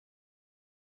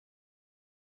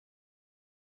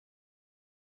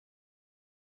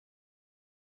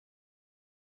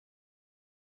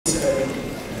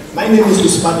name is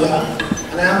Osman Yah,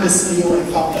 and I am the CEO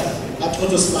and founder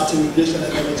at Smart Irrigation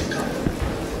and Energy Company.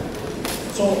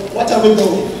 So what are we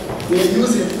doing? We are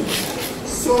using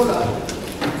solar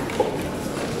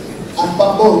and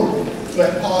bamboo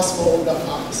to empower smallholder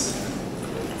farmers.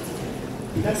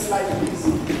 Next slide, please.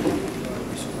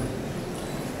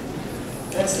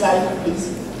 Next slide, please.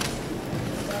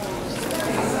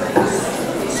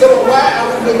 So why are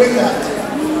we doing that?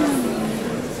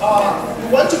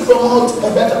 We want to promote a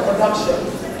better production,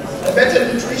 a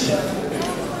better nutrition,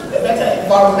 a better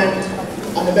environment,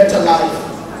 and a better life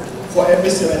for every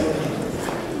Sierra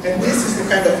Leone. And this is the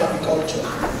kind of agriculture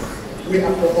we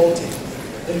are promoting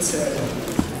in Sierra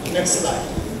Leone. Next slide.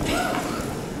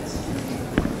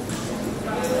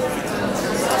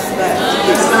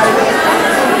 Next slide.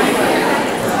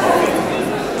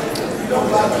 Go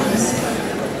back, please.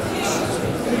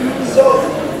 So,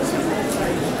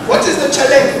 what is the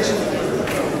challenge?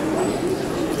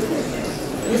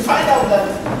 We find out that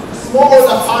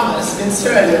smallholder farmers in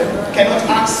Sierra Leone cannot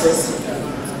access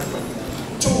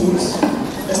tools,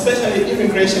 especially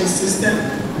irrigation system,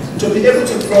 to be able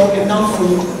to grow enough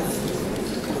food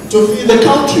to feed the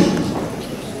country.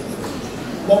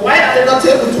 But why are they not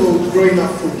able to grow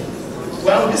enough food?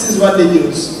 Well, this is what they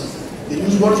use. They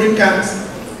use watering cans,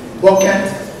 bucket,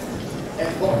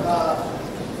 and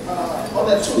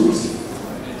other tools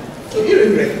to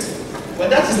irrigate. But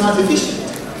that is not efficient.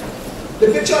 The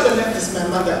picture on the left is my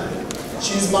mother.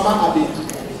 She's Mama Abi.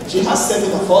 She has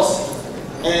 7 of us,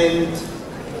 and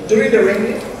during the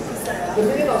rain, the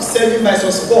meaning of serving by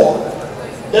us 4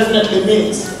 definitely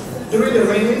means during the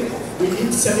rain we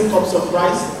eat 7 cups of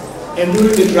rice, and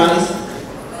during the dries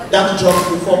that drops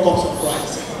to 4 cups of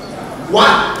rice.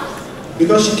 Why?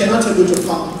 Because she cannot able to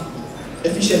farm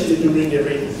efficiently during the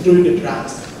rain, during the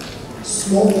dries.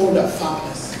 Smallholder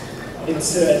farmers in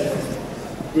Sierra Leone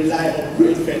rely on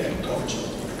grain-fed agriculture.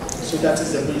 So that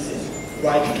is the reason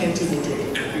why they can't able to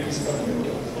increase on the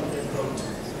growth.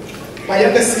 My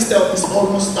younger sister is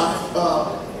almost starved.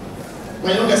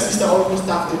 My younger sister almost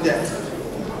starved to death.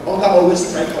 Hunger always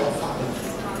strikes our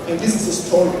family. And this is a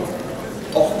story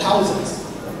of thousands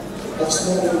of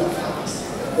smallholder farmers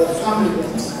or family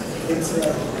owners in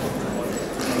Sierra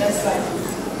Leone. Next slide.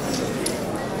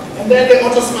 And then the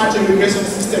auto-smart irrigation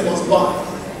system was born.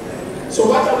 So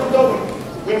what are we doing?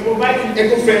 We're providing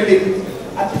eco-friendly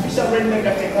artificial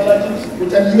rainmaker technology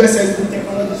with an USSD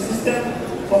technology system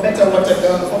for better water,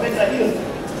 for better yield.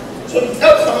 So it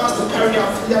helps farmers to carry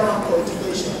out year-round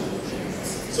cultivation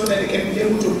so that they can be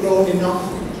able to grow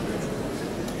enough.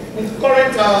 With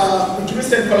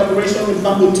recent collaboration with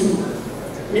Bamboo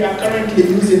 2, we are currently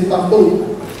using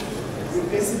bamboo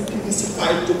replacing PVC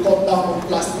pipe to cut down on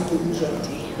plastic pollution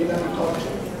in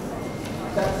agriculture.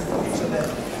 That is the picture there.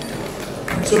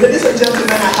 So ladies and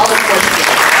gentlemen, I have a question.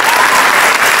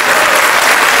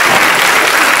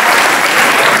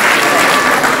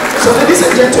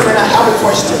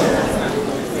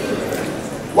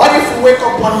 What if we wake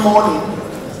up one morning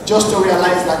just to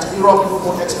realize that Europe no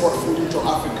more export food into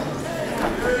Africa?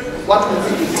 What will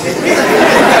we do?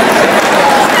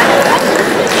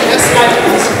 Next slide,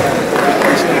 please.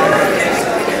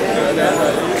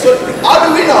 So how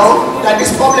do we know that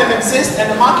this problem exists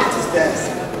and the market is there?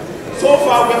 So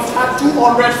far, we've had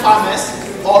 200 farmers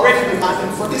already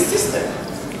demanding for this system.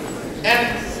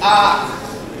 And a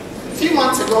few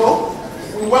months ago,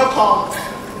 we welcomed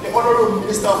the Honorable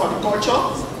Minister of Agriculture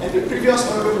and the previous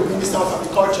Honorable Minister of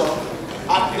Agriculture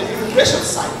at the immigration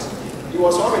site. He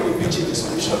was already reaching the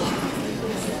solution.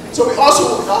 So we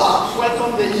also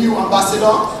welcomed the EU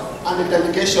ambassador and the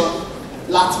delegation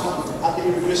last month at the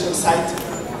immigration site.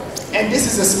 And this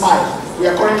is a smile we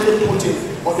are currently putting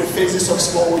on the faces of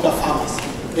smallholder farmers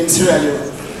in Sierra Leone.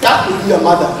 That will be your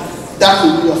mother. That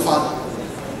will be your father.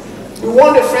 We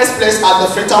won the first place at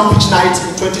the Freetown Beach Night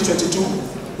in 2022.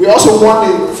 We also won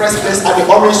the first place at the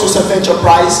Orange Social Venture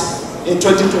Prize in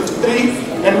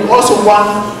 2023. And we also won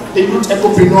the Youth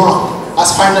Ecopreneur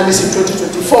as finalists in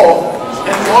 2024.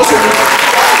 And we also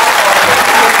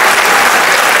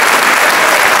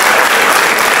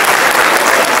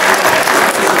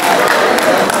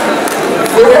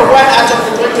we were one out of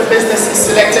the 20 businesses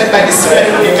selected by the Sierra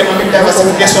Leone Economic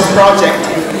Diversification Project,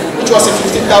 which was a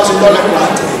 $15,000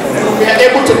 grant. And we were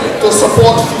able to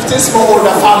support 15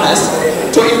 smallholder farmers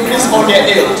to increase on their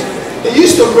yield. They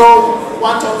used to grow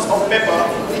 1 ton of pepper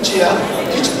each year,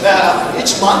 each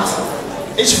month,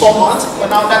 each 4 months, but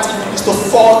now that increased to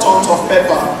 4 tons of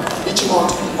pepper each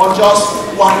month on just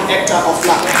 1 hectare of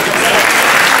land.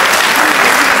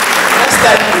 Next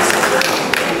slide, please.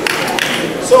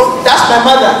 So that's my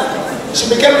mother. She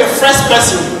became the first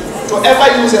person to ever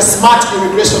use a smart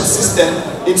irrigation system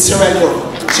in Sierra Leone.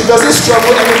 She doesn't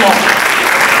struggle anymore.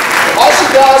 All she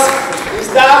does is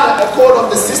dial a code of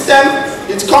the system,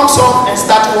 it comes up and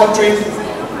starts watering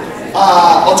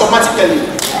automatically.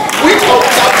 With or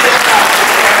without the car.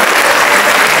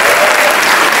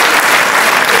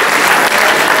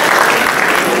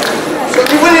 So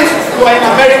even if you are in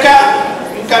America,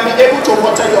 you can be able to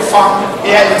water your farm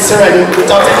here in Sierra Leone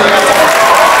without any water.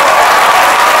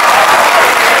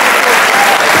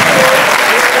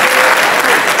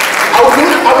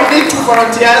 I will need 2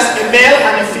 volunteers, a male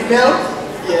and a female.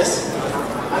 Yes,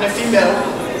 and a female.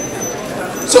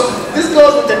 So this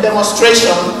goes with the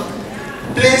demonstration.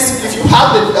 Please, if you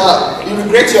have you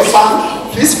regret your farm,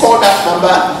 please call that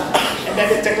number, and then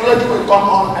the technology will come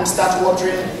on and start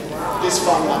watering this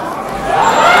farm now.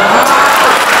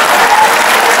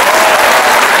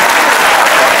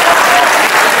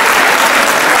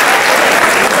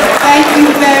 Thank you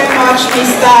very much,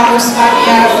 Mr. Osman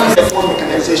Yah.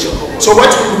 Mechanization. So what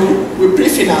we do, we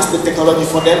pre-finance the technology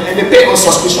for them, and they pay on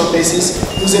subscription basis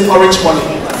using Orange Money.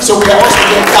 So we are also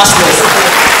doing cashless.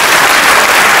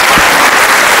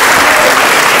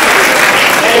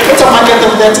 And the total market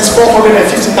of that is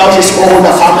 450,000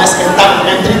 smallholder farmers and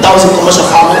 3,000 commercial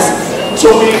farmers.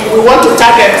 So we want to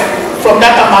target from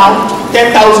that amount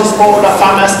 10,000 smallholder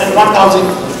farmers and 1,000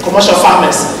 commercial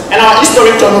farmers. And our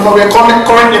historic turnover, we are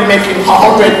currently making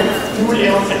 100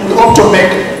 million, and we hope to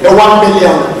make a 1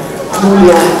 million.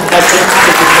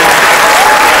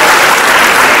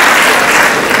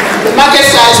 The market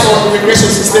size for the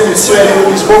immigration system in Sierra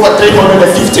Leone is over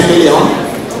 350 million,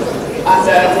 and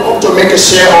we hope to make a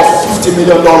share of $50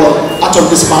 million out of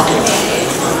this market.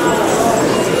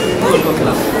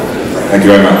 Thank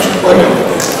you very much. Welcome.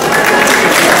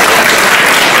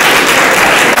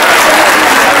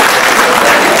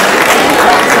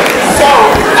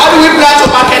 How do we plan to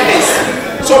market this?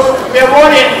 So we are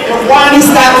running a one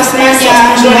Mr. Osman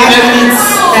Yah, you have minutes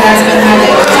that has been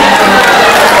added.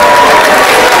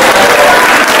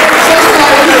 So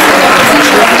sorry, this is a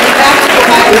position. We have to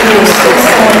provide the news. So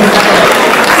sorry.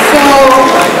 So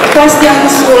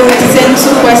questions, we'll send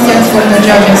 2 questions from the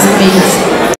judges,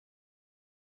 please.